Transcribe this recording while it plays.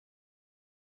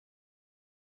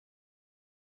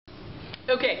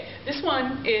Okay, this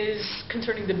one is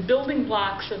concerning the building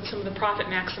blocks of some of the profit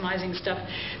maximizing stuff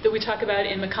that we talk about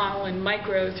in McConnell and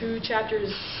Micro through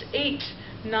chapters 8,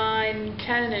 9,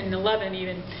 10, and 11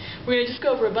 even. We're going to just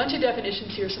go over a bunch of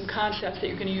definitions here, some concepts that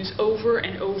you're going to use over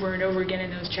and over and over again in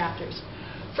those chapters.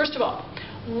 First of all,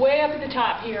 way up at the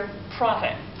top here,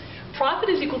 profit. Profit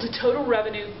is equal to total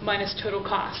revenue minus total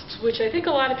costs, which I think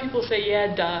a lot of people say,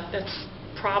 yeah, duh, that's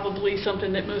probably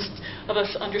something that most of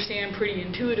us understand pretty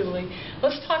intuitively.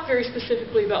 Let's talk very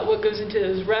specifically about what goes into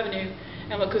those revenue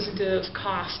and what goes into those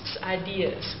costs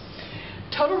ideas.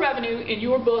 Total revenue in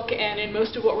your book and in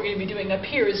most of what we're going to be doing up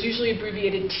here is usually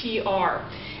abbreviated TR.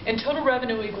 And total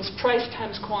revenue equals price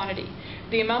times quantity.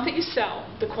 The amount that you sell,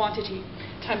 the quantity,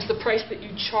 times the price that you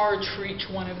charge for each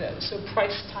one of those. So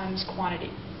price times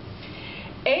quantity.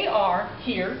 AR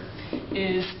here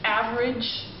is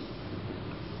average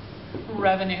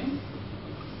revenue.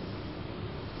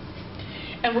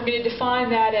 And we're going to define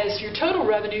that as your total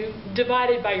revenue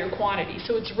divided by your quantity.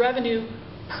 So it's revenue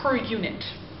per unit.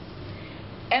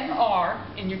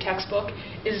 MR in your textbook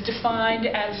is defined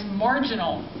as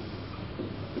marginal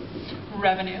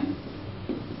revenue,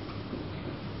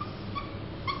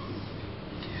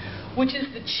 which is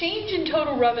the change in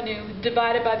total revenue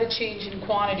divided by the change in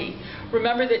quantity.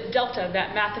 Remember that delta,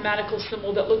 that mathematical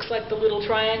symbol that looks like the little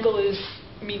triangle,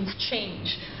 means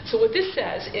change. So what this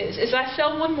says is, as I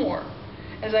sell one more,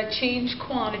 as I change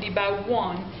quantity by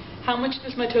 1, how much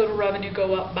does my total revenue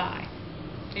go up by?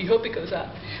 You hope it goes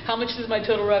up. How much does my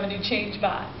total revenue change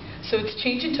by? So it's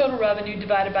change in total revenue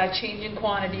divided by change in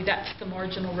quantity. That's the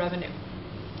marginal revenue.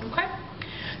 Okay?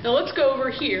 Now let's go over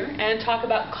here and talk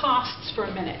about costs for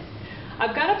a minute.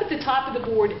 I've got up at the top of the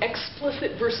board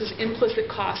explicit versus implicit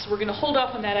costs. We're going to hold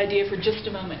off on that idea for just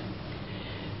a moment.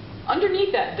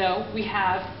 Underneath that, though, we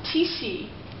have TC,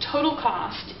 total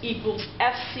cost, equals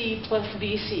FC plus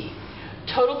VC.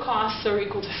 Total costs are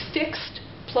equal to fixed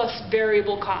plus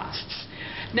variable costs.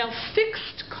 Now,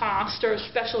 fixed costs are a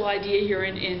special idea here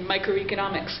in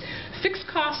microeconomics. Fixed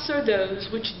costs are those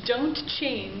which don't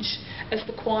change as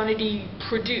the quantity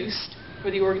produced or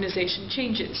the organization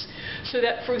changes. So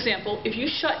that, for example, if you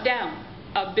shut down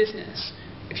a business,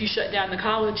 if you shut down the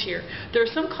college here, there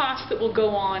are some costs that will go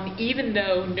on even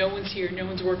though no one's here, no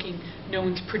one's working, no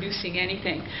one's producing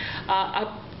anything.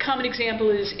 A common example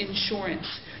is insurance.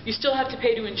 You still have to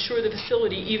pay to insure the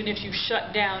facility even if you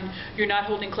shut down, you're not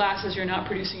holding classes, you're not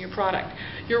producing your product.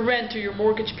 Your rent or your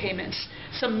mortgage payments,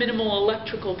 some minimal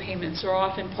electrical payments are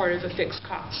often part of a fixed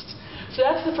cost. So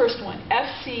that's the first one.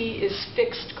 FC is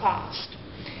fixed cost.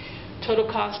 Total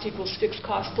cost equals fixed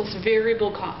cost plus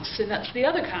variable costs, and that's the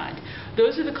other kind.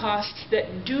 Those are the costs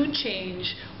that do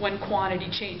change when quantity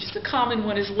changes. The common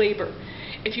one is labor.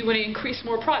 If you want to increase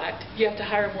more product, you have to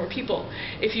hire more people.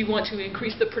 If you want to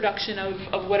increase the production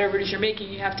of whatever it is you're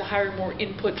making, you have to hire more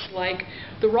inputs like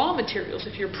the raw materials.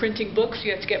 If you're printing books,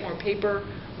 you have to get more paper,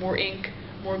 more ink,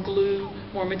 more glue,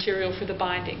 more material for the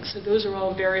binding. So those are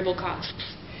all variable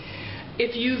costs.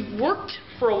 If you've worked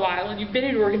for a while and you've been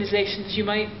in organizations, you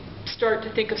might start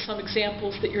to think of some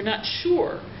examples that you're not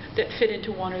sure that fit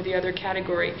into one or the other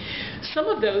category. Some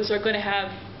of those are going to have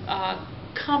a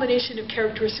combination of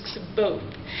characteristics of both,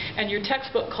 and your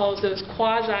textbook calls those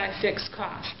quasi-fixed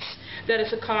costs. That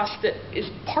is a cost that is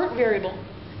part variable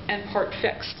and part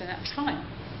fixed, and that's fine.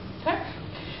 Okay?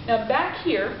 Now back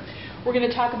here, we're going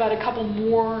to talk about a couple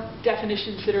more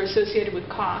definitions that are associated with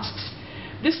costs.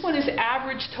 This one is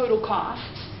average total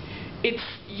costs. It's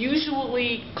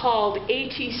usually called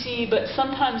ATC, but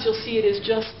sometimes you'll see it as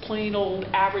just plain old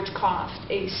average cost,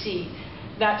 AC.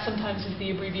 That sometimes is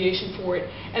the abbreviation for it.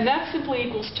 And that simply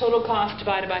equals total cost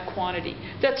divided by quantity.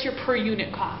 That's your per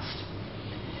unit cost.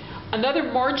 Another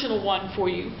marginal one for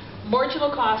you, marginal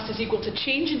cost is equal to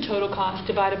change in total cost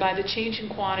divided by the change in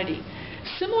quantity.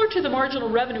 Similar to the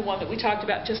marginal revenue one that we talked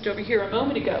about just over here a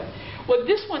moment ago. What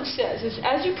this one says is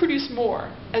as you produce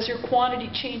more, as your quantity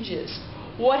changes,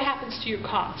 what happens to your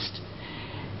cost?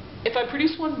 If I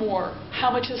produce one more,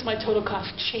 how much does my total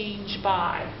cost change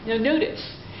by? Now notice,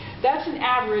 that's an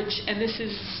average, and this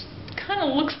is kind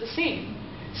of looks the same.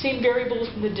 Same variables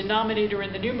in the denominator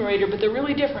and the numerator, but they're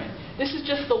really different. This is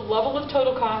just the level of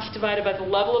total cost divided by the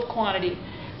level of quantity.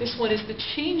 This one is the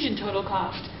change in total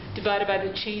cost divided by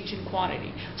the change in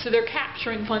quantity. So they're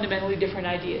capturing fundamentally different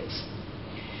ideas.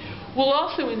 We'll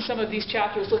also, in some of these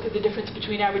chapters, look at the difference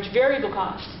between average variable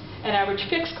cost and average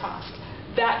fixed cost.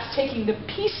 That's taking the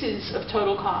pieces of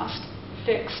total cost,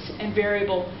 fixed and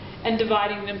variable, and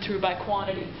dividing them through by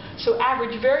quantity. So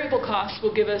average variable cost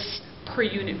will give us per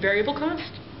unit variable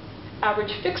cost.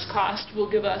 Average fixed cost will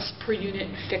give us per unit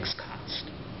fixed cost.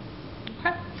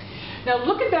 Okay? Now,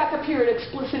 looking back up here at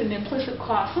explicit and implicit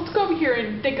costs, let's go over here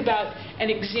and think about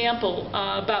an example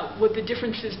about what the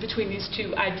differences between these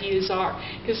two ideas are,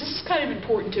 because this is kind of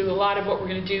important to a lot of what we're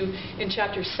going to do in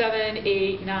chapters 7,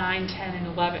 8, 9, 10, and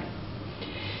 11.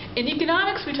 In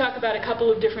economics, we talk about a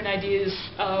couple of different ideas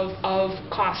of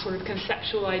cost, sort of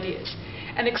conceptual ideas.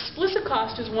 An explicit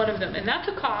cost is one of them, and that's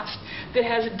a cost that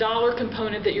has a dollar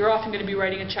component that you're often going to be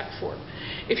writing a check for.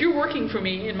 If you're working for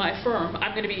me in my firm,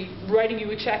 I'm going to be writing you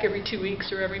a check every 2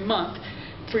 weeks or every month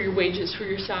for your wages, for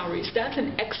your salaries. That's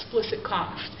an explicit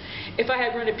cost. If I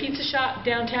had run a pizza shop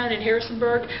downtown in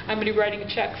Harrisonburg, I'm going to be writing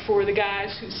a check for the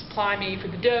guys who supply me for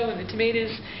the dough and the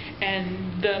tomatoes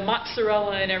and the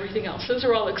mozzarella and everything else. Those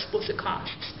are all explicit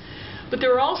costs. But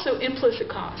there are also implicit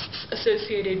costs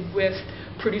associated with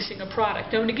producing a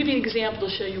product. Now, I'm going to give you an example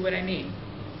to show you what I mean.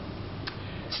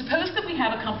 Suppose that we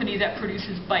have a company that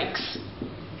produces bikes.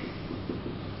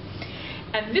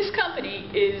 And this company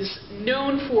is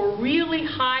known for a really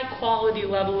high quality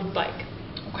level of bike.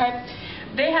 Okay?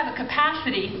 They have a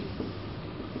capacity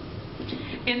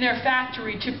in their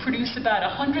factory to produce about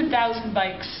 100,000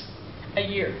 bikes a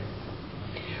year.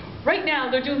 Right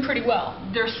now, they're doing pretty well.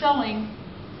 They're selling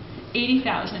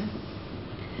 80,000.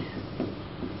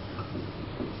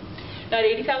 Not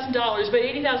 $80,000, but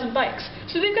 80,000 bikes.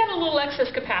 So they've got a little excess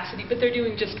capacity, but they're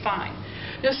doing just fine.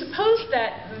 Now suppose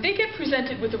that they get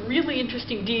presented with a really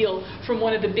interesting deal from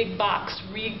one of the big box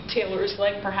retailers,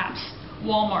 like perhaps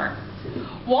Walmart.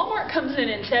 Walmart comes in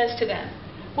and says to them,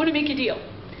 I want to make a deal.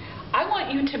 I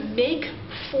want you to make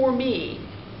for me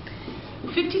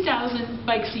 50,000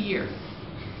 bikes a year.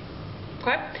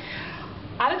 Okay?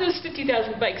 Out of those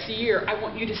 50,000 bikes a year, I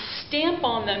want you to stamp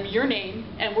on them your name,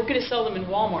 and we're going to sell them in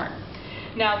Walmart.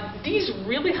 Now, these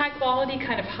really high quality,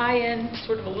 kind of high-end,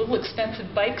 sort of a little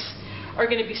expensive bikes are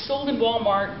going to be sold in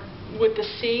Walmart with the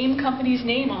same company's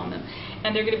name on them,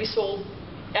 and they're going to be sold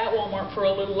at Walmart for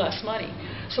a little less money.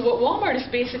 So what Walmart is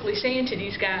basically saying to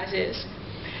these guys is,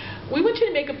 we want you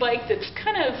to make a bike that's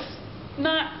kind of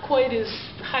not quite as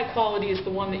high quality as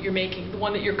the one that you're making, the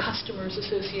one that your customers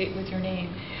associate with your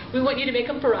name. We want you to make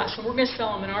them for us, and we're going to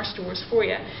sell them in our stores for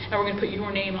you, and we're going to put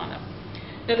your name on them.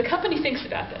 Now, the company thinks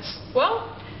about this.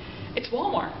 Well, it's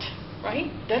Walmart,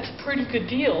 right? That's a pretty good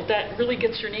deal. That really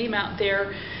gets your name out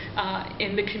there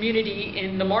in the community,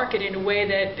 in the market, in a way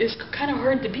that is kind of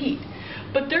hard to beat.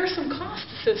 But there are some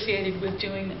costs associated with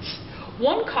doing this.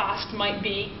 One cost might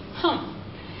be,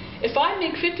 if I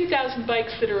make 50,000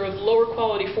 bikes that are of lower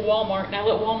quality for Walmart, and I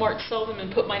let Walmart sell them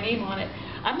and put my name on it,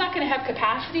 I'm not going to have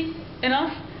capacity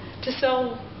enough to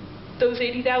sell those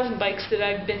 80,000 bikes that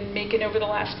I've been making over the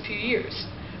last few years,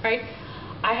 right?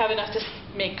 I have enough to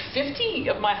make 50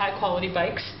 of my high quality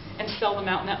bikes and sell them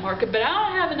out in that market, but I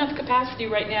don't have enough capacity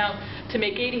right now to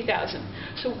make 80,000.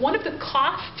 So one of the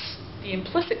costs, the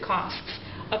implicit costs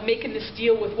of making this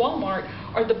deal with Walmart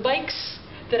are the bikes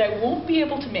that I won't be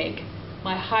able to make,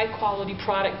 my high quality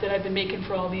product that I've been making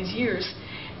for all these years,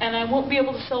 and I won't be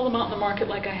able to sell them out in the market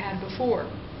like I had before.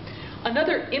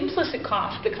 Another implicit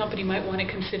cost the company might want to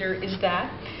consider is that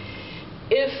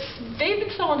if they've been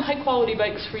selling high quality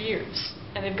bikes for years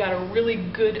and they've got a really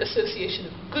good association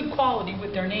of good quality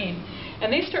with their name,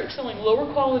 and they start selling lower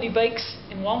quality bikes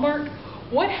in Walmart,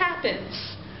 what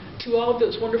happens to all of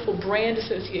those wonderful brand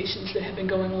associations that have been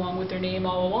going along with their name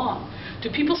all along?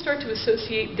 Do people start to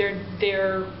associate their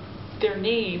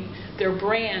name, their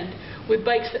brand, with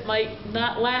bikes that might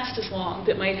not last as long,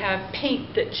 that might have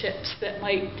paint that chips, that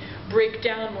might break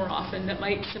down more often, that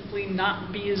might simply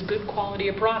not be as good quality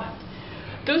a product?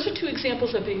 Those are two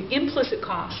examples of the implicit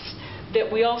costs that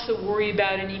we also worry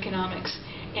about in economics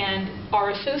and are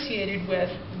associated with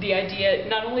the idea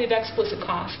not only of explicit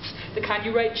costs, the kind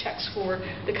you write checks for,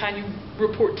 the kind you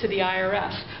report to the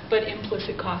IRS, but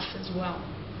implicit costs as well.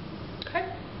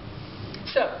 Okay?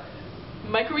 So,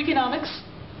 microeconomics,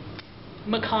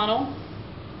 McConnell,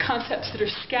 concepts that are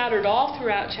scattered all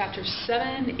throughout chapters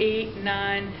 7, 8,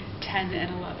 9, 10,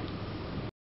 and 11.